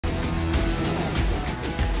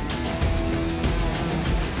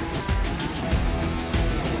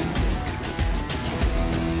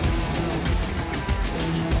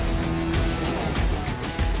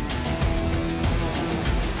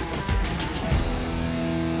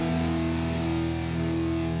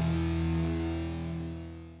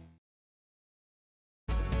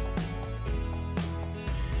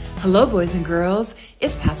Hello, boys and girls.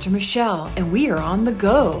 It's Pastor Michelle, and we are on the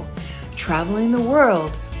go, traveling the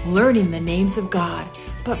world, learning the names of God.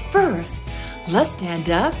 But first, let's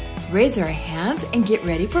stand up, raise our hands, and get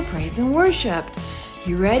ready for praise and worship.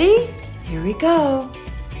 You ready? Here we go.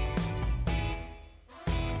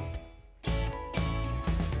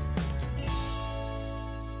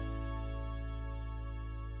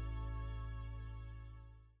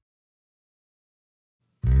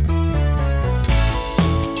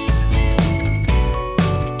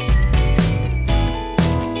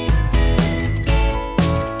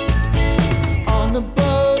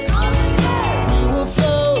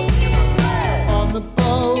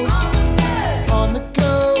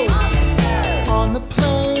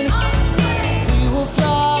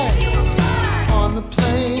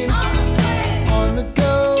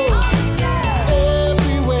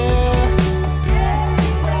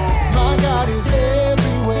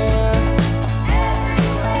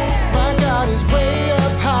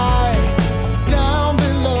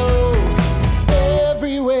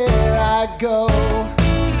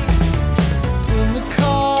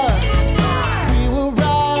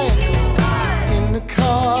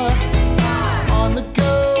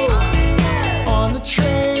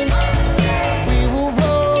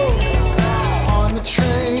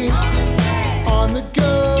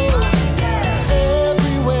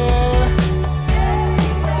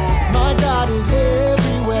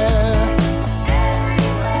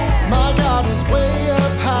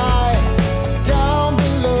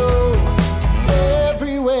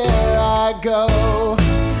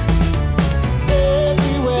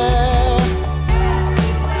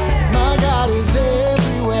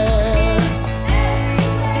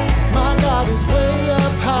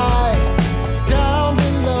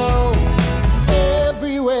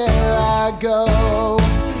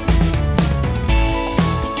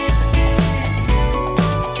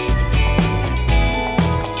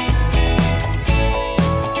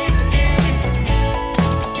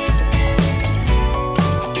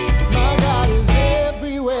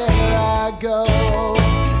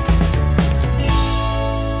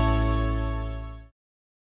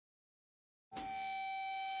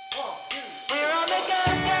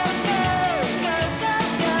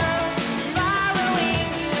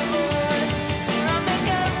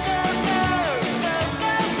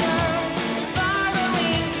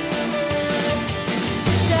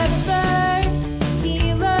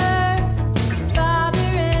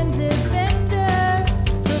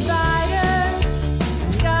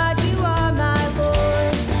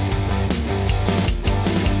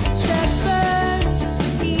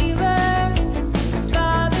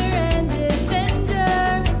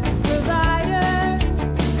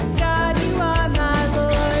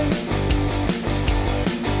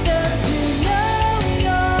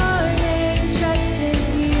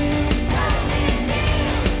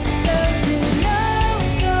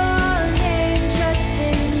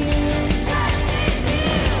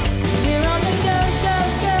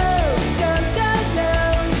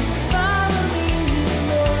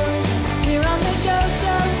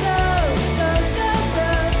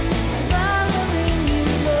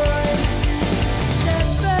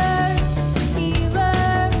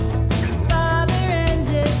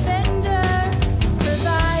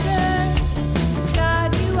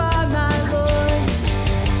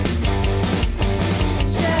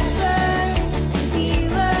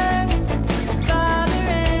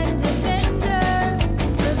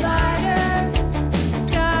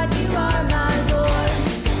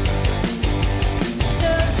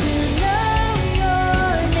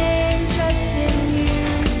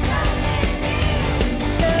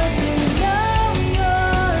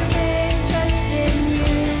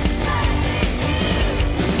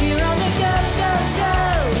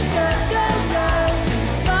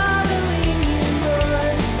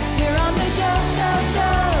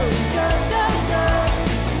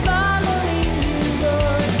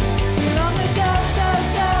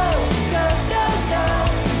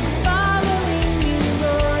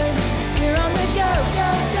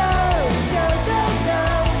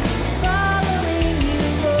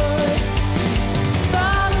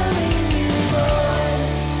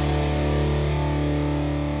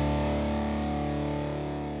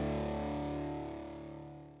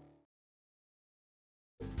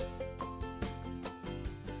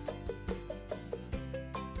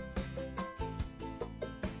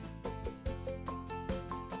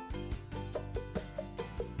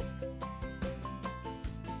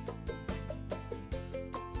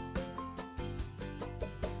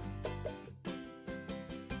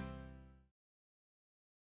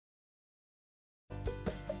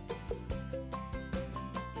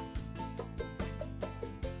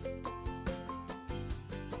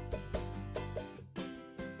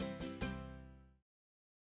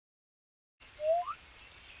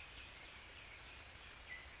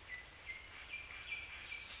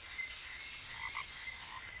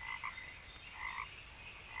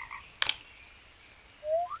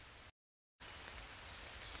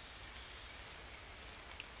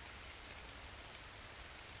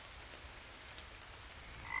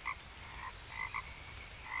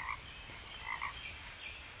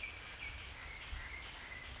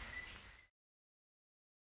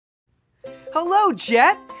 Hello,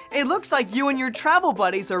 Jet! It looks like you and your travel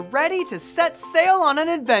buddies are ready to set sail on an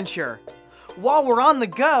adventure. While we're on the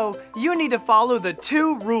go, you need to follow the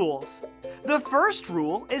 2 rules. The first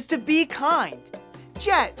rule is to be kind.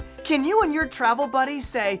 Jet, can you and your travel buddies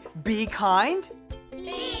say, "Be kind"?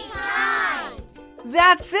 Be kind!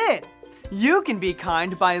 That's it! You can be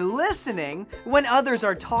kind by listening when others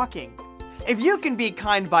are talking. If you can be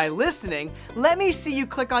kind by listening, let me see you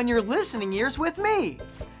click on your listening ears with me.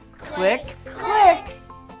 Click, click!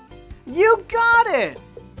 You got it!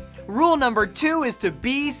 Rule number 2 is to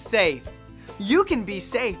be safe. You can be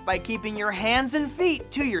safe by keeping your hands and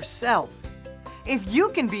feet to yourself. If you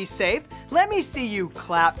can be safe, let me see you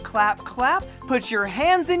clap, clap, clap. Put your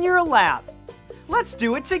hands in your lap. Let's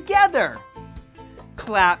do it together.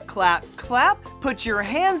 Clap, clap, clap. Put your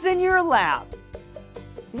hands in your lap.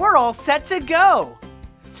 We're all set to go.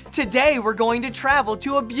 Today we're going to travel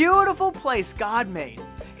to a beautiful place God made.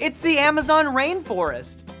 It's the Amazon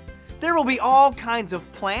rainforest. There will be all kinds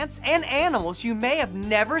of plants and animals you may have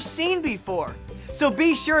never seen before. So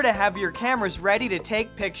be sure to have your cameras ready to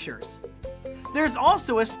take pictures. There's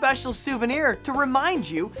also a special souvenir to remind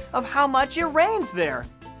you of how much it rains there.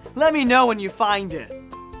 Let me know when you find it.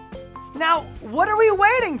 Now, what are we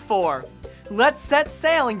waiting for? Let's set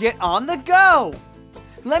sail and get on the go.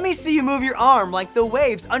 Let me see you move your arm like the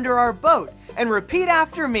waves under our boat and repeat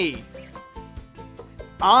after me.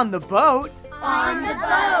 On the boat. On the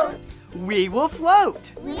boat. We will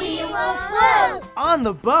float. We will float. On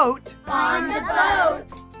the boat. On the boat.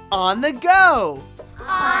 On the go.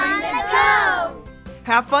 On the go.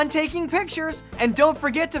 Have fun taking pictures and don't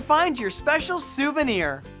forget to find your special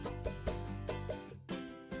souvenir.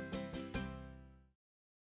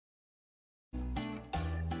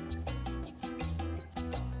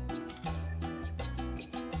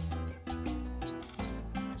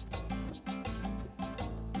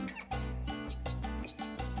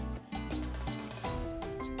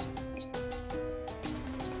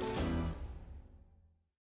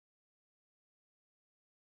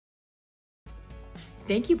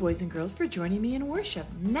 Thank you, boys and girls, for joining me in worship.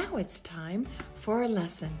 Now it's time for our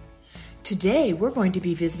lesson. Today, we're going to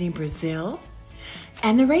be visiting Brazil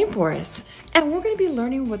and the rainforest, and we're going to be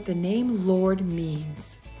learning what the name Lord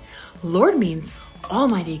means. Lord means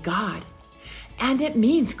Almighty God, and it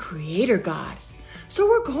means Creator God. So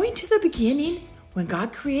we're going to the beginning when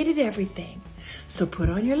God created everything. So put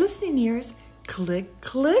on your listening ears, click,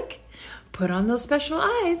 click, put on those special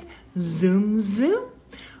eyes, zoom, zoom.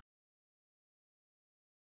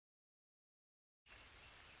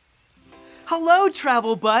 Hello,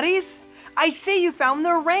 travel buddies! I see you found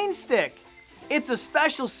the rain stick. It's a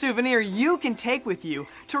special souvenir you can take with you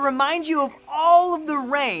to remind you of all of the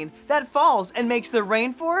rain that falls and makes the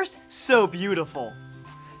rainforest so beautiful.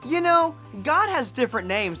 You know, God has different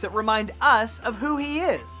names that remind us of who He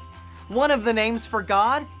is. One of the names for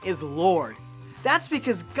God is Lord. That's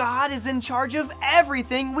because God is in charge of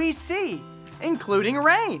everything we see, including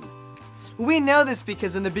rain. We know this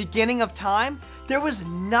because in the beginning of time, there was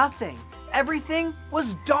nothing. Everything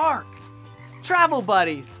was dark. Travel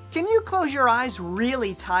buddies, can you close your eyes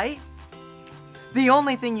really tight? The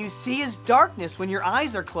only thing you see is darkness when your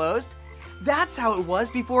eyes are closed. That's how it was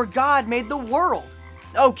before God made the world.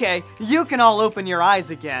 Okay, you can all open your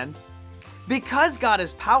eyes again. Because God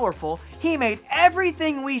is powerful, He made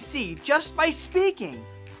everything we see just by speaking.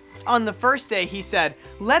 On the first day, He said,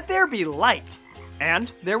 "Let there be light." And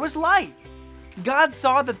there was light. God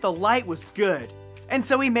saw that the light was good. And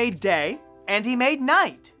so He made day, and He made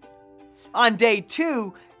night. On day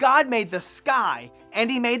 2, God made the sky, and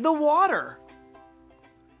He made the water.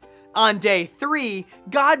 On day 3,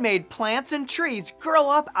 God made plants and trees grow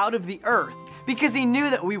up out of the earth because He knew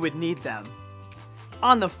that we would need them.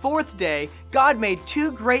 On the 4th day, God made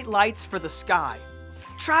 2 great lights for the sky.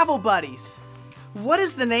 Travel buddies, what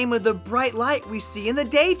is the name of the bright light we see in the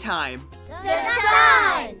daytime? The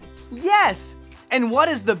sun! Yes! And what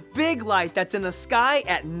is the big light that's in the sky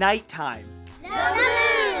at nighttime? The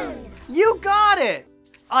moon! You got it!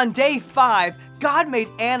 On day 5, God made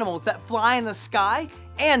animals that fly in the sky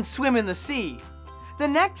and swim in the sea. The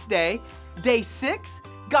next day, day 6,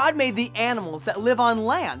 God made the animals that live on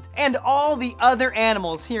land and all the other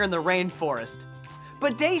animals here in the rainforest.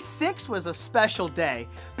 But day 6 was a special day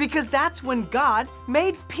because that's when God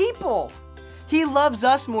made people. He loves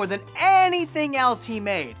us more than anything else He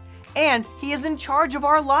made. And He is in charge of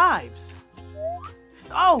our lives.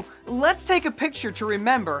 Oh, let's take a picture to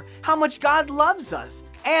remember how much God loves us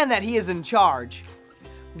and that He is in charge.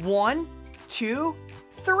 1, 2,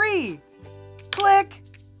 3. Click.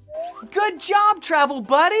 Good job, travel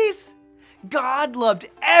buddies. God loved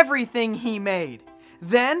everything He made.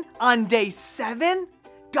 Then, on day 7,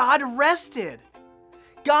 God rested.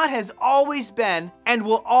 God has always been and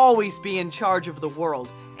will always be in charge of the world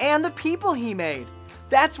and the people He made.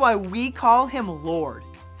 That's why we call Him Lord.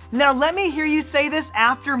 Now let me hear you say this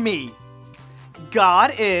after me.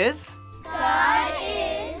 God is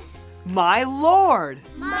my Lord.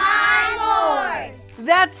 My Lord.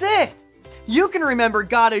 That's it. You can remember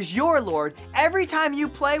God as your Lord every time you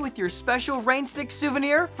play with your special rain stick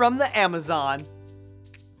souvenir from the Amazon.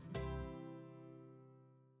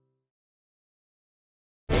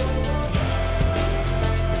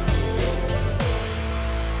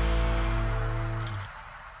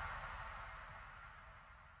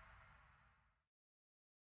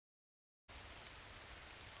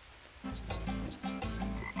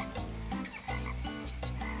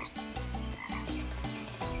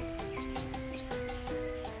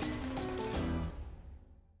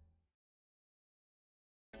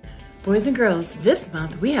 Boys and girls, this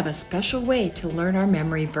month we have a special way to learn our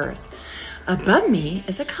memory verse. Above me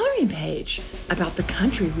is a coloring page about the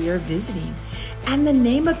country we are visiting and the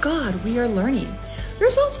name of God we are learning.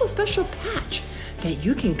 There's also a special patch that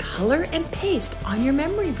you can color and paste on your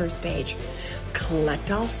memory verse page. Collect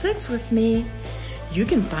all 6 with me. You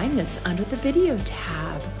can find this under the video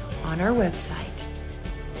tab on our website.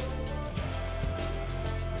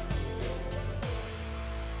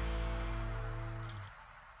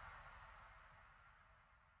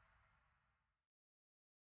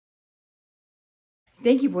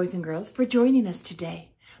 Thank you, boys and girls, for joining us today.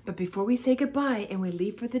 But before we say goodbye and we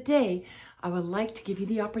leave for the day, I would like to give you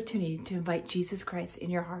the opportunity to invite Jesus Christ in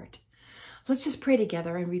your heart. Let's just pray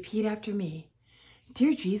together and repeat after me.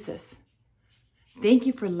 Dear Jesus, thank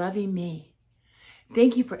you for loving me.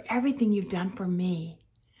 Thank you for everything you've done for me.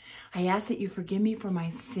 I ask that you forgive me for my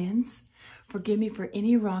sins. Forgive me for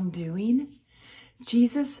any wrongdoing.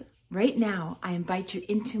 Jesus, right now, I invite you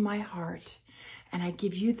into my heart and I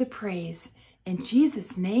give you the praise. In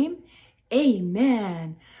Jesus' name,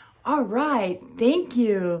 amen. All right, thank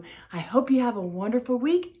you. I hope you have a wonderful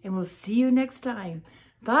week and we'll see you next time.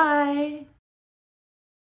 Bye.